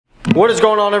What is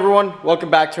going on, everyone? Welcome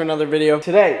back to another video.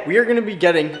 Today we are going to be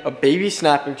getting a baby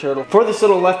snapping turtle for this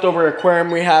little leftover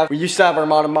aquarium we have. We used to have our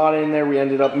mata in there. We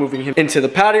ended up moving him into the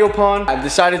patio pond. I've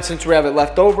decided, since we have it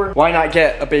left over, why not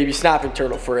get a baby snapping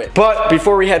turtle for it. But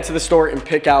before we head to the store and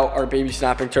pick out our baby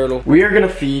snapping turtle, we are going to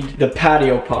feed the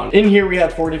patio pond. In here we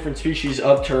have 4 different species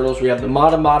of turtles. We have the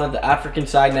mata, the African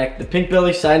side neck, the pink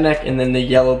belly side neck, and then the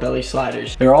yellow belly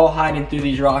sliders. They're all hiding through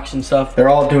these rocks and stuff. They're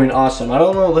all doing awesome. I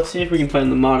don't know, let's see if we can find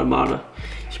the mata.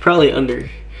 He's probably under,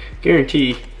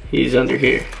 guarantee he's under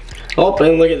here. Oh,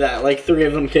 and look at that, like 3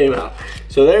 of them came out.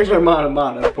 So there's our mata.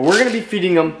 But we're gonna be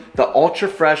feeding them the ultra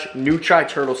fresh Nutri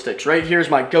turtle sticks. Right here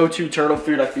is my go-to turtle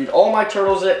food. I feed all my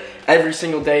turtles it every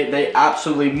single day. They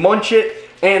absolutely munch it,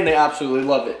 and they absolutely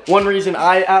love it. One reason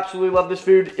I absolutely love this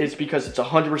food is because it's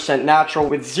 100% natural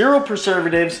with 0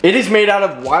 preservatives. It is made out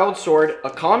of wild sword,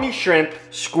 akami shrimp,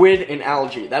 squid, and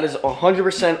algae. That is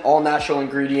 100% all natural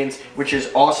ingredients, which is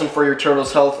awesome for your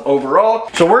turtle's health overall.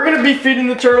 So we're gonna be feeding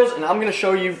the turtles, and I'm gonna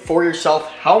show you for yourself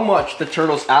how much the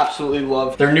turtles absolutely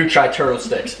love their Nutri turtle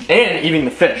sticks, and eating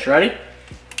the fish. Ready?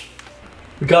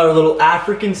 We got our little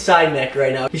African side neck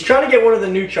right now. He's trying to get one of the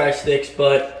Nutri sticks,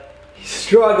 but he's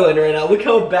struggling right now. Look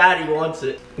how bad he wants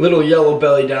it. Little yellow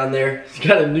belly down there. He's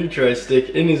got a Nutri stick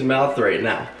in his mouth right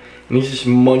now, and he's just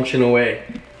munching away.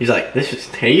 He's like, this is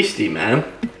tasty, man.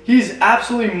 He's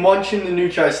absolutely munching the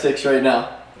Nutri sticks right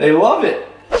now. They love it.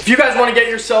 If you guys want to get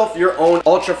yourself your own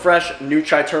ultra fresh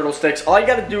Nutri turtle sticks, all you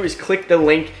got to do is click the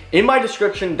link in my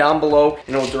description down below,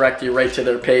 and it will direct you right to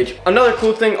their page. Another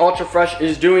cool thing Ultra Fresh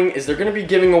is doing is they're going to be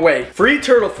giving away free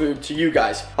turtle food to you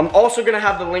guys. I'm also going to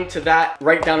have the link to that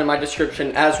right down in my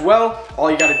description as well.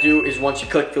 All you got to do is, once you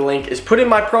click the link, is put in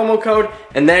my promo code,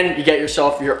 and then you get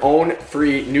yourself your own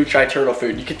free Nutri turtle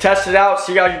food. You can test it out,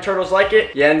 see how your turtles like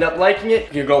it. You end up liking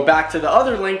it, you go back to the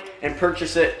other link and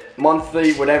purchase it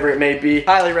monthly, whatever it may be.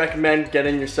 Highly recommend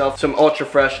getting yourself some Ultra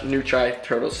Fresh Nutri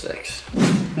turtle sticks.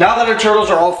 Now that our turtles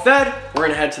are all fed, we're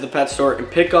gonna head to the pet store and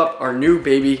pick up our new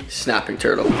baby snapping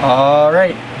turtle. All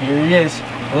right, here he is,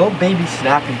 a little baby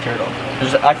snapping turtle.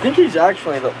 I think he's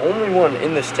actually the only one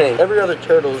in this tank. Every other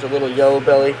turtle is a little yellow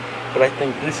belly, but I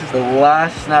think this is the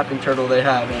last snapping turtle they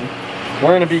have, and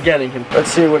we're gonna be getting him.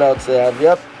 Let's see what else they have.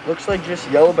 Yep, looks like just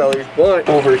yellow bellies, but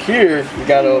over here we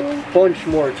got a bunch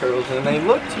more turtles, and they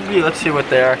look to be, let's see what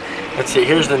they are. Let's see,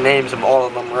 here's the names of all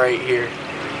of them right here.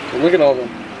 Look at all of them.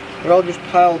 They're all just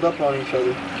piled up on each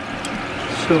other.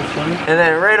 So funny. And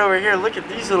then right over here, look at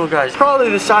these little guys.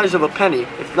 Probably the size of a penny,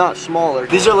 if not smaller.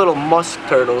 These are little musk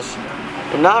turtles.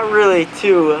 They're not really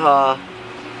too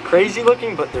crazy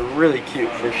looking, but they're really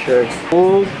cute for sure.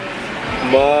 Oh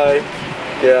my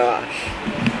gosh.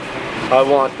 I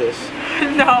want this.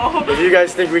 No. If you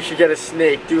guys think we should get a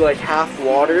snake, do like half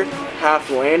water,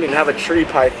 half land, and have a tree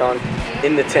python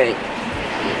in the tank,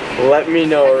 let me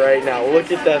know right now.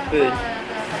 Look at that thing.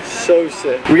 So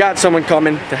sick. We got someone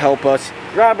coming to help us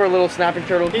grab our little snapping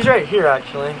turtle. He's right here,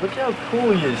 actually. Look at how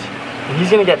cool he is. And he's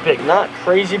gonna get big. Not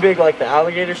crazy big like the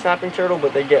alligator snapping turtle,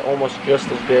 but they get almost just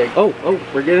as big. Oh,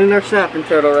 we're getting our snapping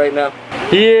turtle right now.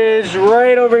 He is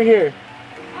right over here.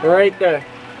 Right there.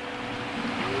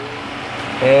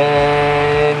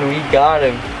 And we got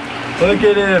him. Look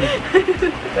at him.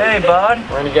 Hey, bud.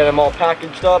 We're gonna get him all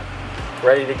packaged up,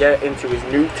 ready to get into his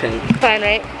new tank. Fine,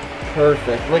 right?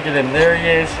 Perfect. Look at him. There he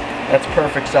is. That's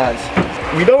perfect size.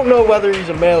 We don't know whether he's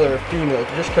a male or a female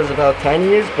just because of how tiny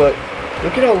he is, but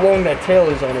look at how long that tail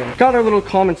is on him. Got our little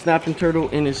common snapping turtle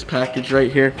in his package right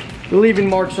here. The leaving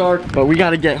marks are, but we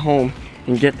got to get home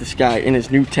and get this guy in his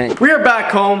new tank. We are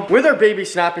back home with our baby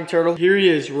snapping turtle. Here he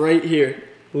is right here.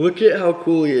 Look at how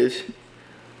cool he is.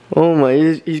 Oh my,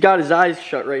 he's got his eyes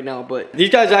shut right now, but these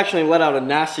guys actually let out a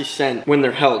nasty scent when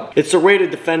they're held. It's their way to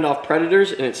defend off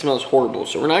predators, and it smells horrible,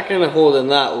 so we're not gonna hold him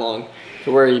that long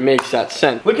to where he makes that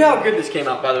scent. Look at how good this came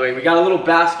out, by the way. We got a little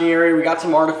basking area, we got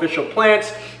some artificial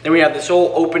plants, then we have this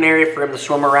whole open area for him to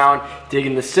swim around, dig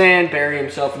in the sand, bury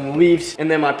himself in the leaves,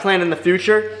 and then my plan in the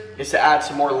future is to add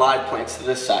some more live plants to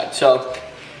this side. So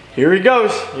here he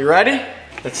goes. You ready?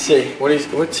 Let's see,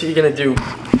 what's he gonna do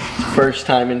first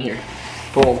time in here?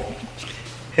 Boom.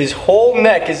 His whole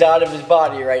neck is out of his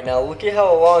body right now. Look at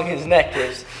how long his neck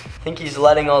is. I think he's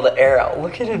letting all the air out.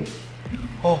 Look at him.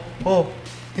 Oh,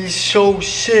 he's so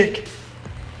sick.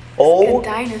 Oh,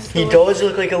 he does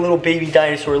look like a little baby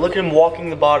dinosaur. Look at him walking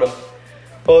the bottom.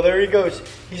 Oh, there he goes.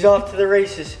 He's off to the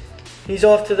races. He's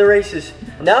off to the races.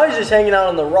 Now he's just hanging out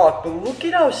on the rock, but look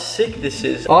at how sick this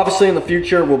is. Obviously in the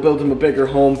future, we'll build him a bigger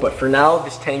home, but for now,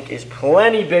 this tank is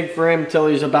plenty big for him until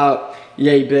he's about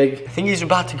yay big. I think he's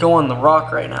about to go on the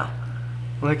rock right now.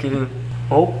 Look at him.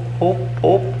 Oh.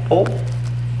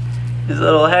 His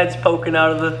little head's poking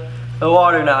out of the the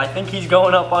water now. I think he's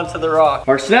going up onto the rock.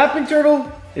 Our snapping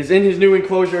turtle is in his new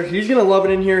enclosure. He's gonna love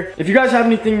it in here. If you guys have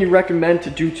anything you recommend to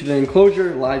do to the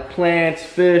enclosure, like plants,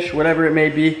 fish, whatever it may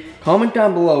be, comment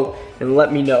down below and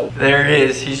let me know. There he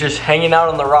is. He's just hanging out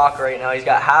on the rock right now. He's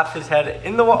got half his head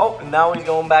in the water. Oh, and now he's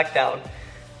going back down.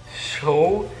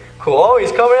 So cool. Oh,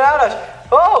 he's coming at us.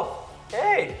 Oh,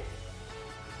 hey.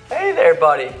 Hey there,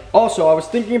 buddy. Also, I was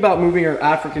thinking about moving our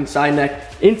African side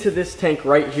neck into this tank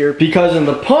right here because in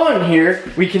the pond here,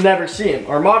 we can never see him.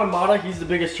 Our Mata, he's the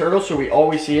biggest turtle, so we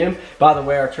always see him. By the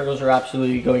way, our turtles are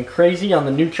absolutely going crazy on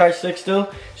the new tri-stick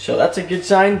still, so that's a good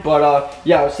sign. But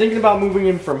yeah, I was thinking about moving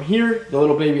him from here, the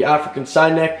little baby African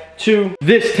side neck, to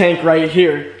this tank right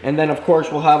here. And then of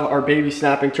course, we'll have our baby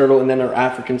snapping turtle and then our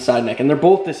African side neck. And they're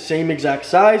both the same exact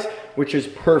size, which is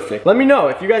perfect. Let me know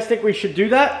if you guys think we should do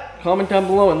that. Comment down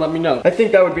below and let me know. I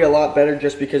think that would be a lot better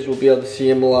just because we'll be able to see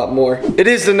him a lot more. It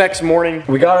is the next morning.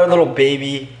 We got our little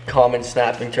baby common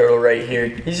snapping turtle right here.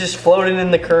 He's just floating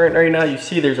in the current right now. You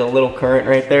see there's a little current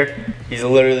right there. He's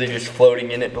literally just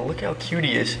floating in it, but look how cute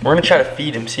he is. We're gonna try to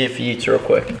feed him, see if he eats real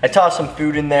quick. I tossed some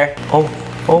food in there. Oh.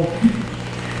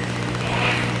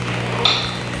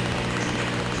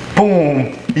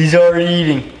 Boom, he's already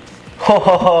eating.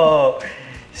 Oh.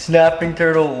 Snapping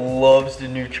turtle loves the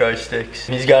new tri-sticks.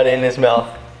 He's got it in his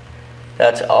mouth.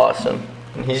 That's awesome.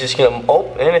 And he's just gonna,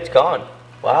 oh, and it's gone.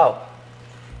 Wow.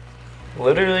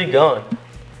 Literally gone.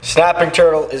 Snapping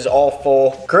turtle is all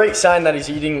full. Great sign that he's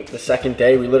eating the second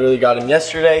day. We literally got him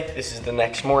yesterday. This is the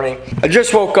next morning. I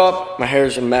just woke up, my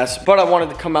hair's a mess, but I wanted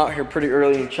to come out here pretty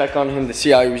early and check on him to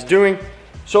see how he was doing.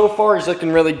 So far, he's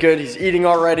looking really good. He's eating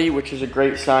already, which is a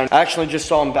great sign. I actually just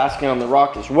saw him basking on the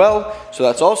rock as well, so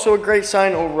that's also a great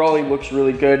sign. Overall, he looks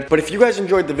really good. But if you guys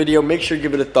enjoyed the video, make sure to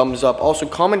give it a thumbs up. Also,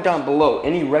 comment down below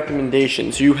any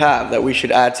recommendations you have that we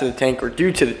should add to the tank or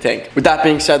do to the tank. With that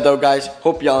being said, though, guys,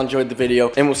 hope y'all enjoyed the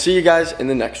video, and we'll see you guys in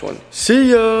the next one.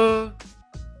 See ya!